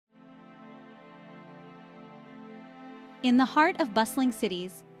In the heart of bustling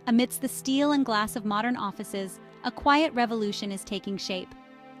cities, amidst the steel and glass of modern offices, a quiet revolution is taking shape.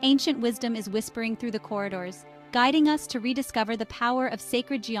 Ancient wisdom is whispering through the corridors, guiding us to rediscover the power of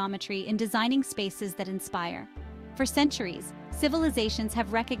sacred geometry in designing spaces that inspire. For centuries, civilizations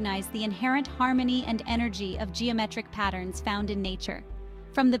have recognized the inherent harmony and energy of geometric patterns found in nature.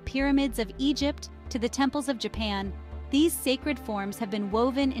 From the pyramids of Egypt to the temples of Japan, these sacred forms have been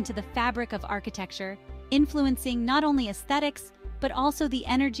woven into the fabric of architecture, influencing not only aesthetics, but also the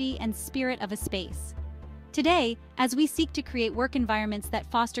energy and spirit of a space. Today, as we seek to create work environments that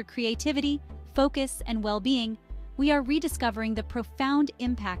foster creativity, focus, and well-being, we are rediscovering the profound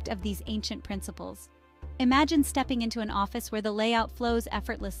impact of these ancient principles. Imagine stepping into an office where the layout flows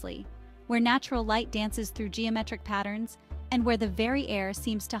effortlessly, where natural light dances through geometric patterns, and where the very air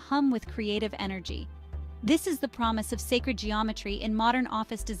seems to hum with creative energy. This is the promise of sacred geometry in modern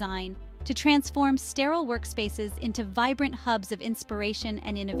office design, to transform sterile workspaces into vibrant hubs of inspiration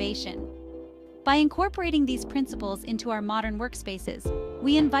and innovation. By incorporating these principles into our modern workspaces,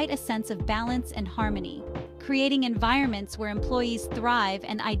 we invite a sense of balance and harmony, creating environments where employees thrive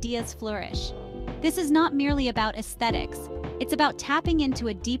and ideas flourish. This is not merely about aesthetics, it's about tapping into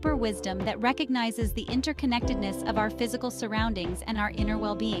a deeper wisdom that recognizes the interconnectedness of our physical surroundings and our inner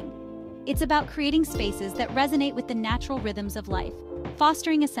well-being. It's about creating spaces that resonate with the natural rhythms of life,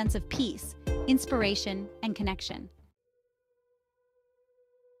 fostering a sense of peace, inspiration, and connection.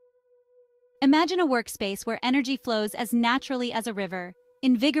 Imagine a workspace where energy flows as naturally as a river,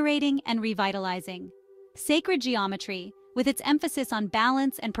 invigorating and revitalizing. Sacred geometry, with its emphasis on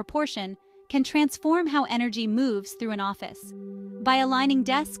balance and proportion, can transform how energy moves through an office. By aligning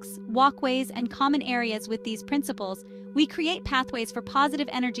desks, walkways, and common areas with these principles, we create pathways for positive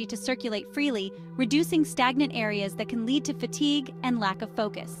energy to circulate freely, reducing stagnant areas that can lead to fatigue and lack of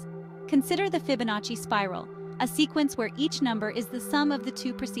focus. Consider the Fibonacci spiral, a sequence where each number is the sum of the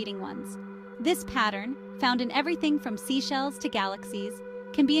two preceding ones. This pattern, found in everything from seashells to galaxies,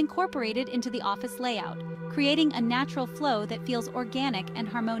 can be incorporated into the office layout, creating a natural flow that feels organic and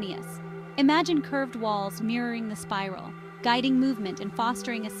harmonious. Imagine curved walls mirroring the spiral, guiding movement and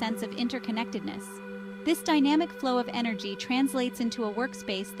fostering a sense of interconnectedness. This dynamic flow of energy translates into a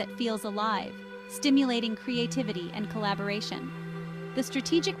workspace that feels alive, stimulating creativity and collaboration. The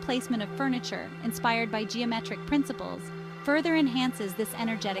strategic placement of furniture, inspired by geometric principles, further enhances this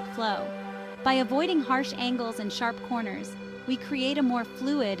energetic flow. By avoiding harsh angles and sharp corners, we create a more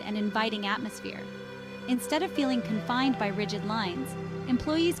fluid and inviting atmosphere. Instead of feeling confined by rigid lines,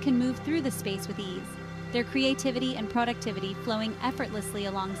 employees can move through the space with ease, their creativity and productivity flowing effortlessly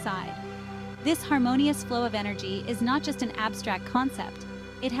alongside. This harmonious flow of energy is not just an abstract concept,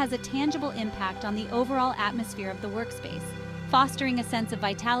 it has a tangible impact on the overall atmosphere of the workspace, fostering a sense of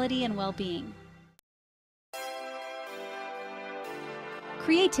vitality and well-being.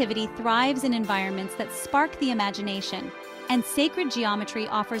 Creativity thrives in environments that spark the imagination, and sacred geometry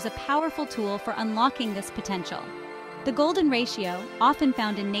offers a powerful tool for unlocking this potential. The golden ratio, often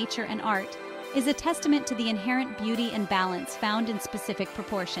found in nature and art, is a testament to the inherent beauty and balance found in specific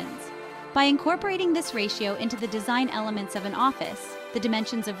proportions. By incorporating this ratio into the design elements of an office, the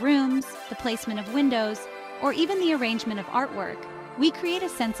dimensions of rooms, the placement of windows, or even the arrangement of artwork, we create a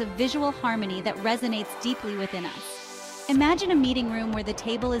sense of visual harmony that resonates deeply within us. Imagine a meeting room where the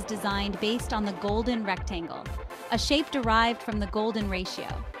table is designed based on the golden rectangle, a shape derived from the golden ratio.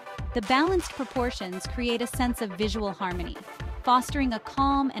 The balanced proportions create a sense of visual harmony, fostering a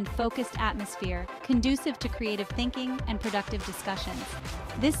calm and focused atmosphere conducive to creative thinking and productive discussions.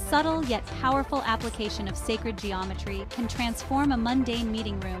 This subtle yet powerful application of sacred geometry can transform a mundane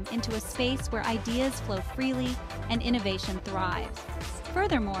meeting room into a space where ideas flow freely and innovation thrives.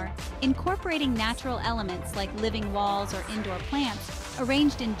 Furthermore, incorporating natural elements like living walls or indoor plants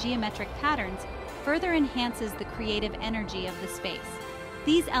arranged in geometric patterns further enhances the creative energy of the space.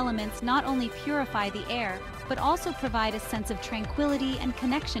 These elements not only purify the air, but also provide a sense of tranquility and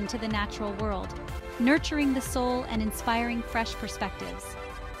connection to the natural world, nurturing the soul and inspiring fresh perspectives.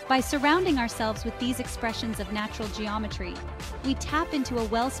 By surrounding ourselves with these expressions of natural geometry, we tap into a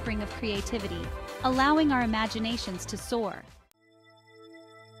wellspring of creativity, allowing our imaginations to soar.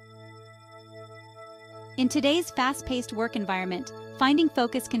 In today's fast-paced work environment, finding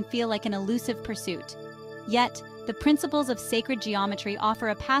focus can feel like an elusive pursuit. Yet, the principles of sacred geometry offer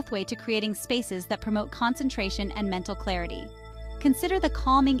a pathway to creating spaces that promote concentration and mental clarity. Consider the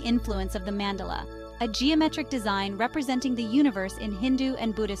calming influence of the mandala, a geometric design representing the universe in Hindu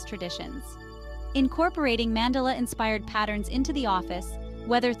and Buddhist traditions. Incorporating mandala-inspired patterns into the office,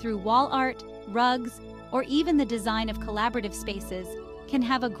 whether through wall art, rugs, or even the design of collaborative spaces, can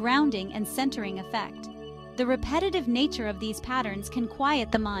have a grounding and centering effect. The repetitive nature of these patterns can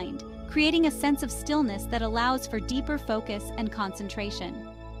quiet the mind, creating a sense of stillness that allows for deeper focus and concentration.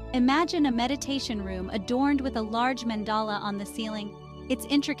 Imagine a meditation room adorned with a large mandala on the ceiling, its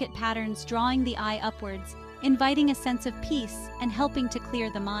intricate patterns drawing the eye upwards, inviting a sense of peace and helping to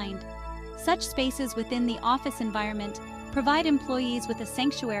clear the mind. Such spaces within the office environment provide employees with a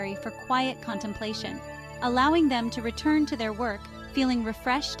sanctuary for quiet contemplation, allowing them to return to their work feeling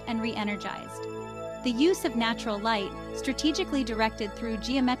refreshed and re-energized. The use of natural light, strategically directed through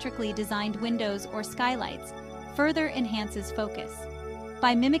geometrically designed windows or skylights, further enhances focus.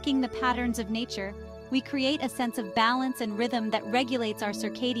 By mimicking the patterns of nature, we create a sense of balance and rhythm that regulates our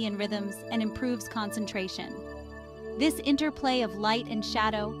circadian rhythms and improves concentration. This interplay of light and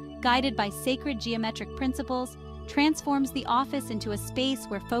shadow, guided by sacred geometric principles, transforms the office into a space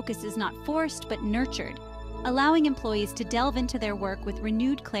where focus is not forced but nurtured, allowing employees to delve into their work with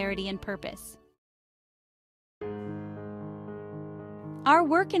renewed clarity and purpose. Our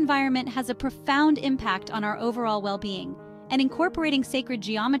work environment has a profound impact on our overall well-being, and incorporating sacred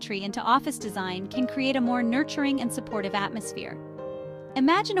geometry into office design can create a more nurturing and supportive atmosphere.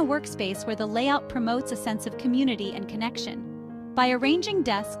 Imagine a workspace where the layout promotes a sense of community and connection. By arranging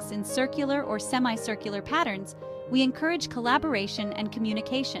desks in circular or semicircular patterns, we encourage collaboration and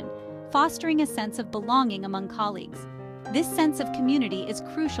communication, fostering a sense of belonging among colleagues. This sense of community is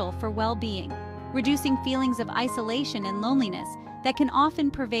crucial for well-being, reducing feelings of isolation and loneliness that can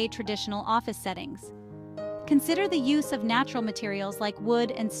often pervade traditional office settings. Consider the use of natural materials like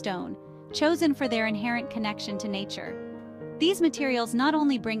wood and stone, chosen for their inherent connection to nature. These materials not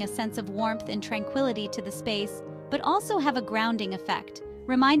only bring a sense of warmth and tranquility to the space, but also have a grounding effect,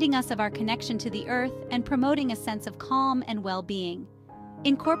 reminding us of our connection to the earth and promoting a sense of calm and well-being.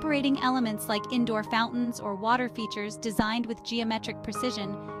 Incorporating elements like indoor fountains or water features designed with geometric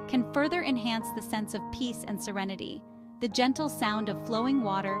precision can further enhance the sense of peace and serenity. The gentle sound of flowing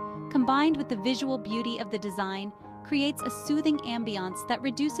water, combined with the visual beauty of the design, creates a soothing ambiance that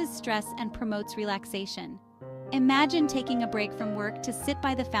reduces stress and promotes relaxation. Imagine taking a break from work to sit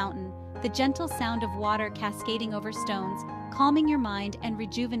by the fountain, the gentle sound of water cascading over stones, calming your mind and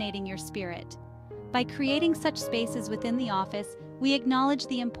rejuvenating your spirit. By creating such spaces within the office, we acknowledge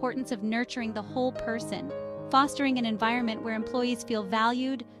the importance of nurturing the whole person, fostering an environment where employees feel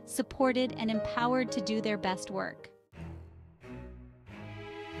valued, supported, and empowered to do their best work.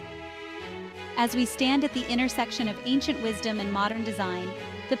 As we stand at the intersection of ancient wisdom and modern design,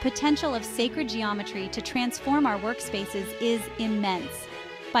 the potential of sacred geometry to transform our workspaces is immense.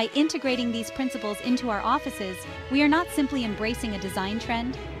 By integrating these principles into our offices, we are not simply embracing a design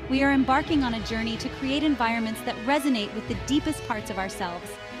trend, we are embarking on a journey to create environments that resonate with the deepest parts of ourselves.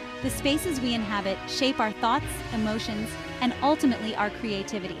 The spaces we inhabit shape our thoughts, emotions, and ultimately our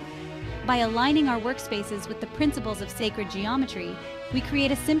creativity. By aligning our workspaces with the principles of sacred geometry, we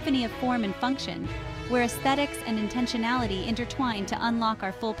create a symphony of form and function, where aesthetics and intentionality intertwine to unlock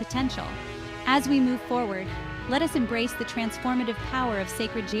our full potential. As we move forward, let us embrace the transformative power of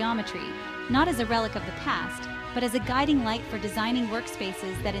sacred geometry, not as a relic of the past, but as a guiding light for designing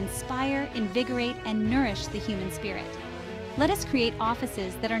workspaces that inspire, invigorate, and nourish the human spirit. Let us create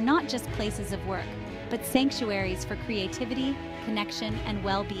offices that are not just places of work, but sanctuaries for creativity, connection, and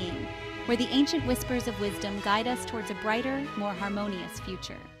well-being, where the ancient whispers of wisdom guide us towards a brighter, more harmonious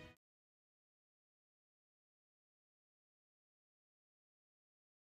future.